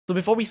So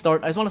before we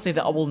start, I just want to say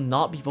that I will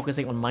not be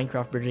focusing on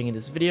Minecraft bridging in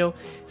this video,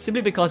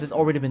 simply because it's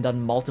already been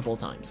done multiple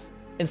times.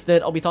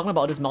 Instead, I'll be talking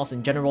about this mouse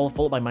in general,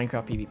 followed by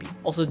Minecraft PvP.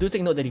 Also, do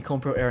take note that the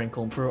Kone Pro Air and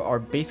Kone Pro are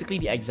basically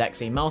the exact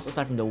same mouse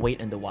aside from the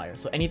weight and the wire,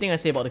 so anything I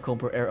say about the Kone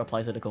Pro Air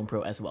applies to the Kone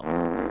Pro as well.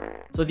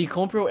 So the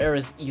Kone Pro Air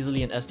is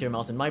easily an S tier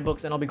mouse in my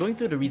books, and I'll be going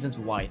through the reasons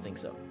why I think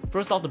so.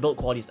 First off, the build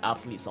quality is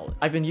absolutely solid.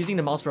 I've been using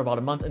the mouse for about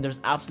a month and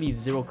there's absolutely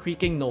zero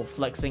creaking, no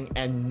flexing,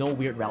 and no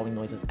weird rattling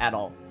noises at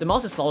all. The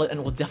mouse is solid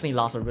and will definitely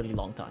last a really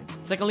long time.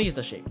 Secondly is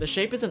the shape. The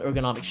shape is an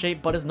ergonomic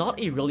shape, but it's not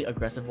a really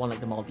aggressive one like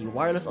the Model D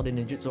Wireless or the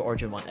Ninjutsu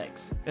Origin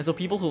 1X. And so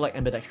people who like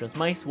ambidextrous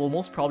mice will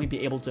most probably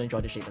be able to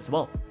enjoy the shape as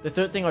well. The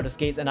third thing are the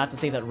skates, and I have to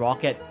say that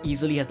Roccat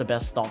easily has the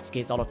best stock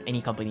skates out of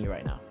any company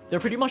right now.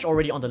 They're pretty much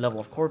already on the level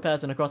of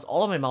Corepads, and across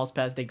all of my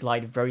mousepads they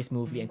glide very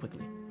smoothly and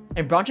quickly.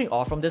 And branching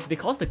off from this,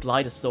 because the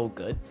glide is so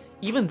good,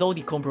 even though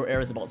the Kone Pro Air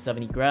is about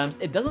 70 grams,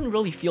 it doesn't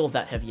really feel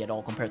that heavy at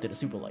all compared to the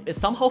Superlight. It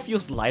somehow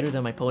feels lighter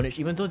than my Pwnage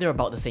even though they're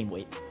about the same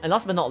weight. And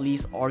last but not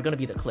least are gonna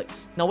be the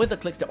clicks. Now with the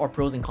clicks, there are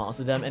pros and cons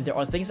to them, and there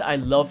are things that I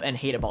love and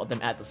hate about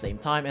them at the same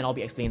time, and I'll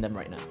be explaining them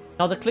right now.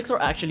 Now the clicks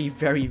are actually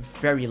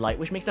very light,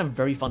 which makes them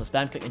very fun to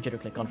spam click and jitter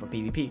click on for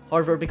PvP.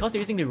 However, because they're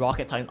using the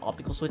Roccat Titan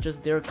optical switches,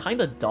 they're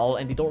kinda dull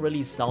and they don't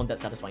really sound that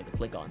satisfying to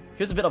click on.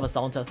 Here's a bit of a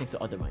sound test next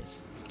to other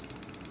mice.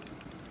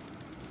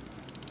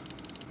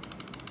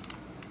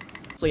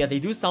 So yeah, they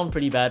do sound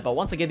pretty bad, but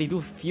once again, they do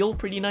feel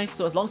pretty nice,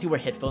 so as long as you wear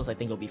headphones, I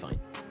think you'll be fine.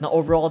 Now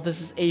overall, this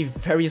is a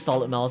very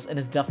solid mouse, and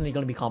it's definitely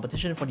going to be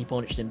competition for the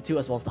Pwnage Symm 2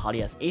 as well as the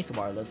Hati-S Ace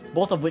wireless,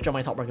 both of which are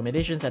my top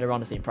recommendations at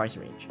around the same price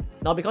range.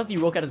 Now because the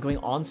Roccat is going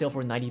on sale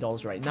for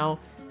 $90 right now,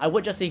 I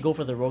would just say go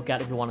for the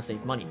Roccat if you want to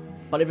save money.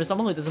 But if you're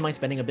someone who doesn't mind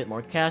spending a bit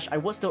more cash, I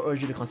would still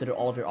urge you to consider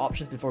all of your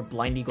options before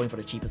blindly going for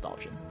the cheapest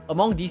option.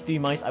 Among these three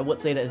mice, I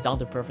would say that it's down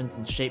to preference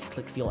in shape,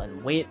 click feel,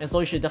 and weight, and so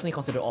you should definitely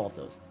consider all of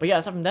those. But yeah,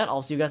 aside from that,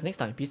 I'll see you guys next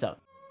time. Peace out.